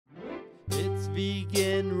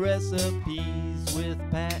vegan recipes with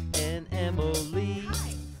Pat and Emily.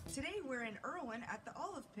 Hi! Today we're in Irwin at the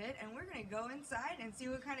Olive Pit and we're going to go inside and see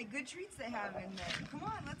what kind of good treats they have in there. Come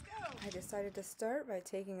on, let's go! I decided to start by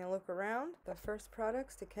taking a look around. The first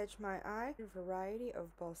products to catch my eye are a variety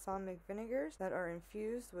of balsamic vinegars that are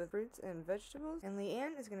infused with fruits and vegetables, and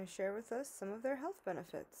Liane is going to share with us some of their health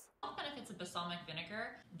benefits. Health benefits of balsamic vinegar: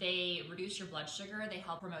 they reduce your blood sugar, they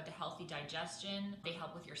help promote the healthy digestion, they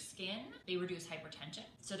help with your skin, they reduce hypertension.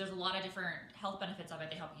 So there's a lot of different health benefits of it.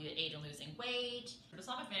 They help you aid in losing weight.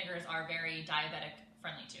 Balsamic vinegars are very diabetic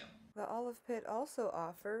friendly too. The Olive Pit also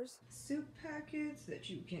offers soup packets that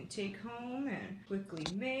you can take home and quickly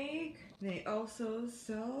make. They also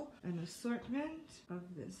sell an assortment of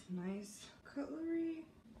this nice cutlery.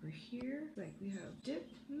 Over here, like we have dip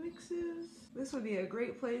mixes. This would be a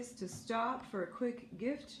great place to stop for a quick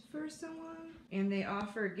gift for someone. And they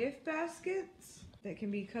offer gift baskets that can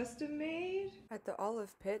be custom made. At the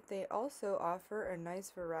Olive Pit, they also offer a nice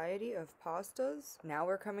variety of pastas. Now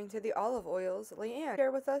we're coming to the olive oils. Liane,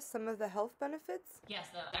 share with us some of the health benefits. Yes,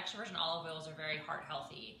 the extra virgin olive oils are very heart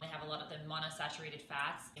healthy. They have a lot of the monounsaturated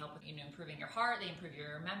fats. They help with improving your heart, they improve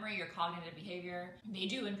your memory, your cognitive behavior. They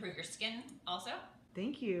do improve your skin also.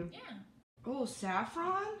 Thank you. Yeah. Oh,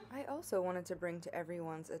 saffron? I also wanted to bring to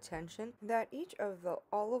everyone's attention that each of the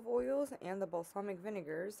olive oils and the balsamic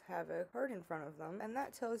vinegars have a card in front of them, and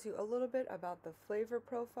that tells you a little bit about the flavor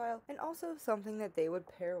profile and also something that they would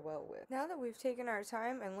pair well with. Now that we've taken our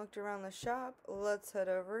time and looked around the shop, let's head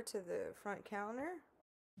over to the front counter.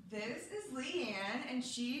 This is Liane, and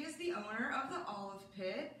she is the owner of the Olive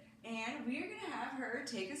Pit. And we're going to have her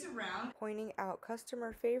take us around, pointing out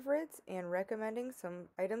customer favorites and recommending some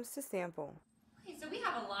items to sample. Okay, so we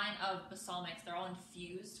have a line of balsamics. They're all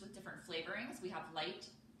infused with different flavorings. We have light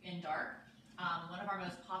and dark. One of our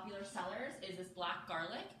most popular sellers is this black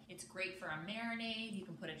garlic. It's great for a marinade. You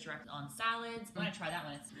can put it directly on salads. I want to try that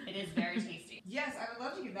one. It is very tasty. Yes, I would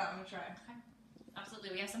love to give that one a try. Okay.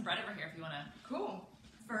 Absolutely. We have some bread over here if you want to. Cool.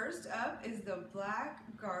 First up is the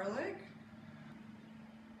black garlic.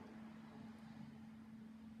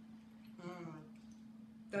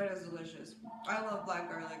 That is delicious. I love black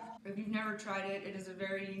garlic. If you've never tried it, it is a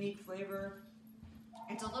very unique flavor.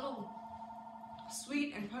 It's a little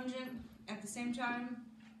sweet and pungent at the same time,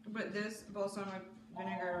 but this balsamic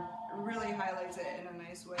vinegar really highlights it in a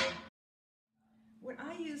nice way. What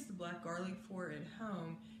I use the black garlic for at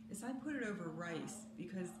home is I put it over rice,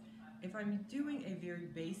 because if I'm doing a very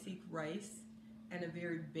basic rice and a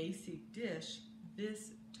very basic dish,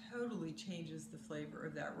 this totally changes the flavor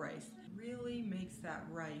of that rice. Really makes that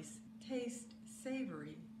rice taste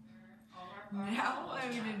savory. Now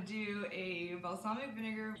I'm going to do a balsamic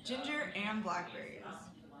vinegar, ginger, and blackberries.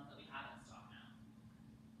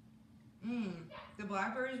 The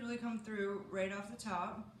blackberries really come through right off the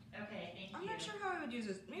top. Okay, thank you. I'm not sure how I would use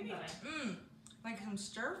this. Maybe, like some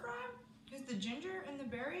stir fry? Because the ginger and the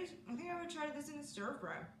berries, I think I would try this in a stir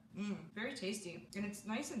fry. Very tasty. And it's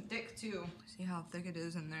nice and thick too. See how thick it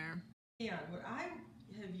is in there. Yeah, what I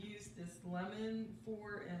have used this lemon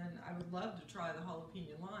for, and I would love to try the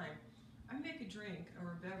jalapeno lime, I make a drink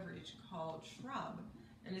or a beverage called shrub.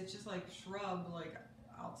 And it's just like shrub, like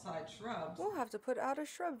outside shrubs. We'll have to put out a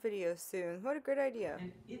shrub video soon. What a great idea.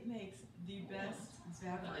 And it makes the best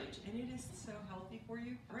beverage, and it is so healthy for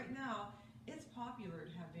you. Right now, it's popular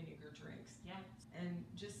to have vinegar drinks. Yeah. And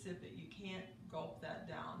just sip it. You can't gulp that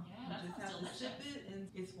down. Yeah, that you just sounds have delicious. to sip it, and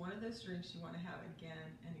it's one of those drinks you want to have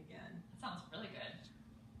again and again. That sounds really good.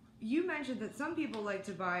 You mentioned that some people like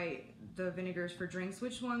to buy the vinegars for drinks.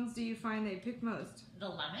 Which ones do you find they pick most? The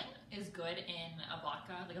lemon is good in a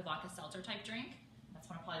vodka, like a vodka seltzer type drink. That's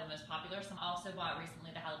one of probably the most popular. Some also bought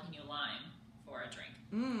recently the jalapeno lime for a drink.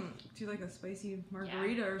 Do like a spicy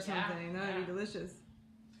margarita or something. That'd be delicious.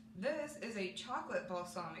 This is a chocolate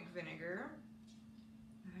balsamic vinegar.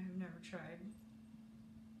 I have never tried.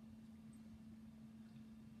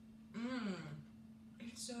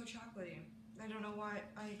 It's so chocolatey. I don't know why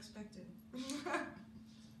I expected.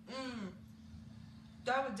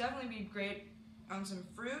 That would definitely be great on some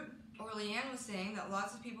fruit. Or Liane was saying that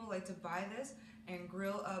lots of people like to buy this and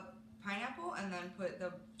grill up pineapple and then put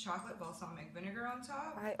the chocolate balsamic vinegar on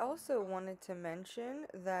top. I also wanted to mention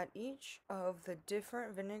that each of the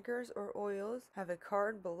different vinegars or oils have a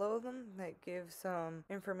card below them that gives some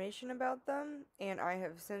information about them, and I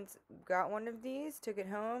have since got one of these, took it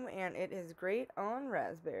home, and it is great on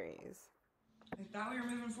raspberries. I thought we were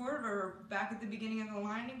moving forward, but we're back at the beginning of the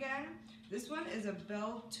line again. This one is a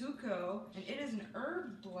Bel Tuco, and it is an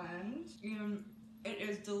herb blend. It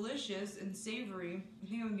is delicious and savory. I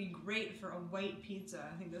think it would be great for a white pizza.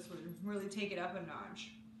 I think this would really take it up a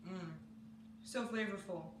notch. So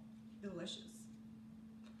flavorful. Delicious.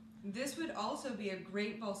 This would also be a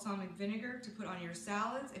great balsamic vinegar to put on your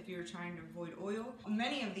salads if you're trying to avoid oil.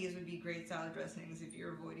 Many of these would be great salad dressings if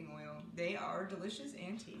you're avoiding oil. They are delicious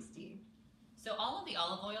and tasty. So all of the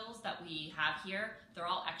olive oils that we have here, they're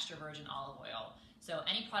all extra virgin olive oil. So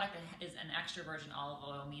any product that is an extra virgin olive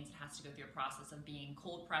oil means it has to go through a process of being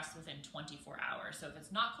cold pressed within 24 hours. So if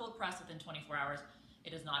it's not cold pressed within 24 hours,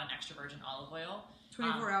 it is not an extra virgin olive oil.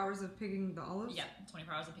 24 hours of picking the olives? Yeah,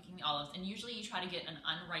 24 hours of picking the olives. And usually you try to get an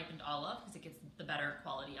unripened olive because it gets the better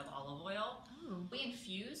quality of olive oil. Oh. We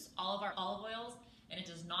infuse all of our olive oils, and it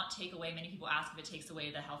does not take away, many people ask if it takes away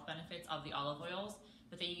the health benefits of the olive oils,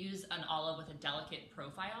 but they use an olive with a delicate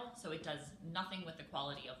profile, so it does nothing with the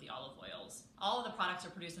quality of the olive oils. All of the products are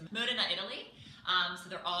produced in Modena, Italy, so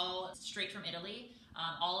they're all straight from Italy.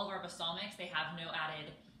 All of our balsamics, they have no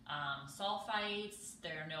added sulfites,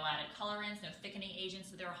 there are no added colorants, no thickening agents,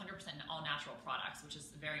 so they're 100% all natural products, which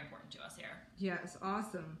is very important to us here. Yes,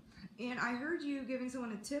 awesome. And I heard you giving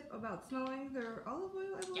someone a tip about smelling their olive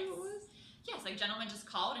oil, I believe it was? Yes, a gentleman just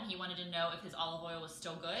called and he wanted to know if his olive oil was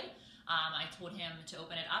still good. I told him to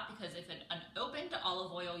open it up because if an opened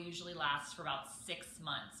olive oil usually lasts for about 6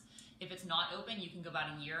 months. If it's not open, you can go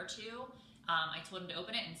about a year or two. I told him to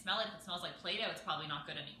open it and smell it. If it smells like Play-Doh, it's probably not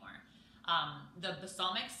good anymore. The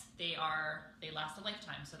balsamics, they last a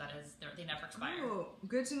lifetime, so they never expire. Oh,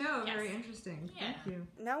 good to know. Yes. Very interesting. Yeah. Thank you.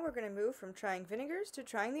 Now we're going to move from trying vinegars to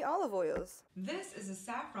trying the olive oils. This is a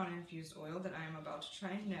saffron infused oil that I am about to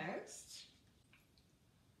try next.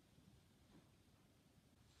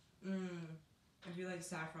 If you like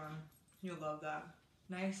saffron, you'll love that.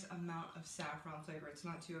 Nice amount of saffron flavor. It's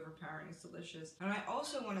not too overpowering. It's delicious. And I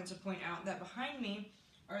also wanted to point out that behind me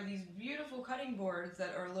are these beautiful cutting boards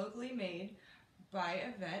that are locally made by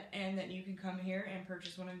a vet, and that you can come here and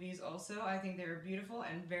purchase one of these also. I think they're beautiful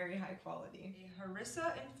and very high quality. A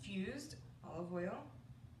harissa infused olive oil.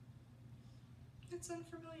 It's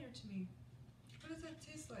unfamiliar to me. What does that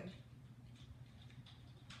taste like?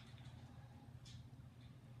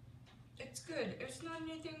 It's good. It's not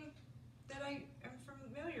anything that I am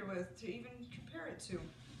familiar with to even compare it to.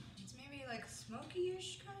 It's maybe like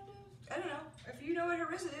smoky-ish kind of. I don't know. If you know what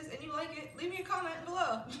harissa is and you like it, leave me a comment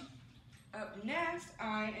below. Up next,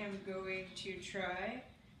 I am going to try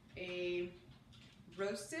a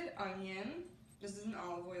roasted onion. This is an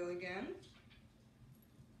olive oil again.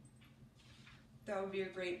 That would be a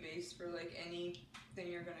great base for like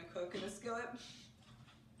anything you're gonna cook in a skillet.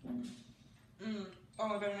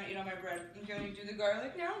 Oh, I better not eat on my bread. I'm going to do the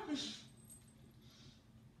garlic now.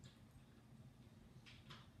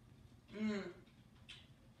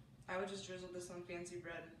 I would just drizzle this on fancy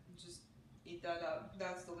bread and just eat that up.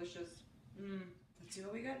 That's delicious. Let's see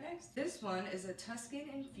what we got next. This one is a Tuscan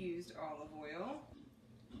infused olive oil.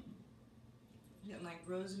 Getting like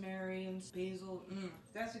rosemary and basil.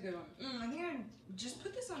 That's a good one. I think I just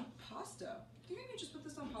put this on pasta. I think I can just put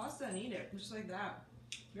this on pasta and eat it, just like that.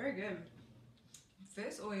 Very good.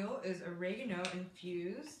 This oil is oregano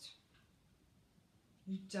infused.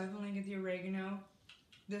 You definitely get the oregano.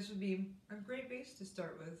 This would be a great base to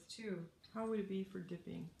start with too. How would it be for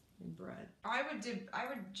dipping in bread? I would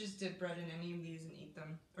just dip bread in any of these and eat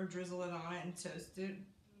them, or drizzle it on it and toast it.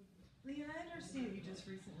 Liane, I understand you just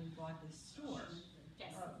recently bought this store.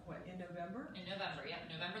 Yes. What, in November? In November, yep.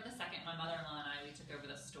 November the 2nd, my mother-in-law and I, we took over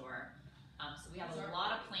the store. So we have a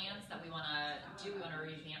lot of plans that we want to do. We want to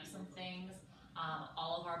revamp some things.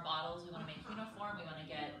 All of our bottles, we want to make uniform. We want to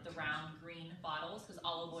get the round green bottles because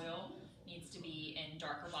olive oil needs to be in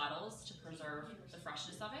darker bottles to preserve the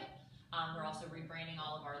freshness of it. We're also rebranding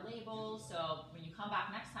all of our labels. So when you come back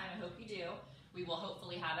next time, I hope you do, we will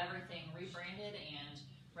hopefully have everything rebranded and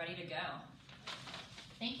ready to go.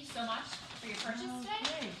 Thank you so much for your purchase today.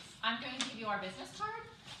 Thanks. I'm going to give you our business card.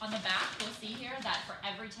 On the back, you'll see here that for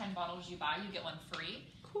every 10 bottles you buy, you get one free.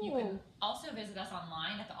 Cool. You can also visit us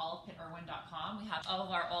online at theolivepit.irwin.com. We have all of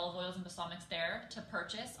our olive oils and balsamics there to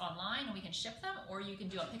purchase online, and we can ship them, or you can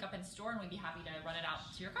do a pickup in store, and we'd be happy to run it out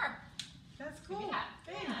to your car. That's We do cool. that.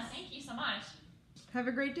 Thanks. Yeah, thank you so much. Have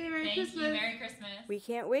a great day. Merry Thank Christmas. you. Merry Christmas. We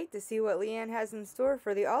can't wait to see what Liane has in store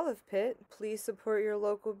for the Olive Pit. Please support your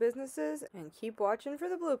local businesses and keep watching for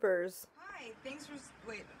the bloopers. Hi. Thanks for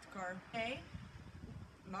wait. The car. Hey.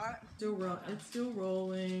 Not. It's still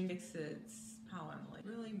rolling. Makes it palate.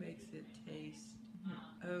 Really makes it taste.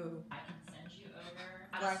 Oh. I can send you over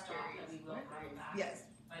a Blackberries. stock that we will bring back Yes.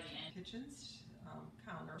 by the end. Kitchen's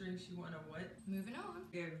counter. Drinks you want to what? Moving on.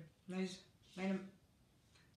 Good. Nice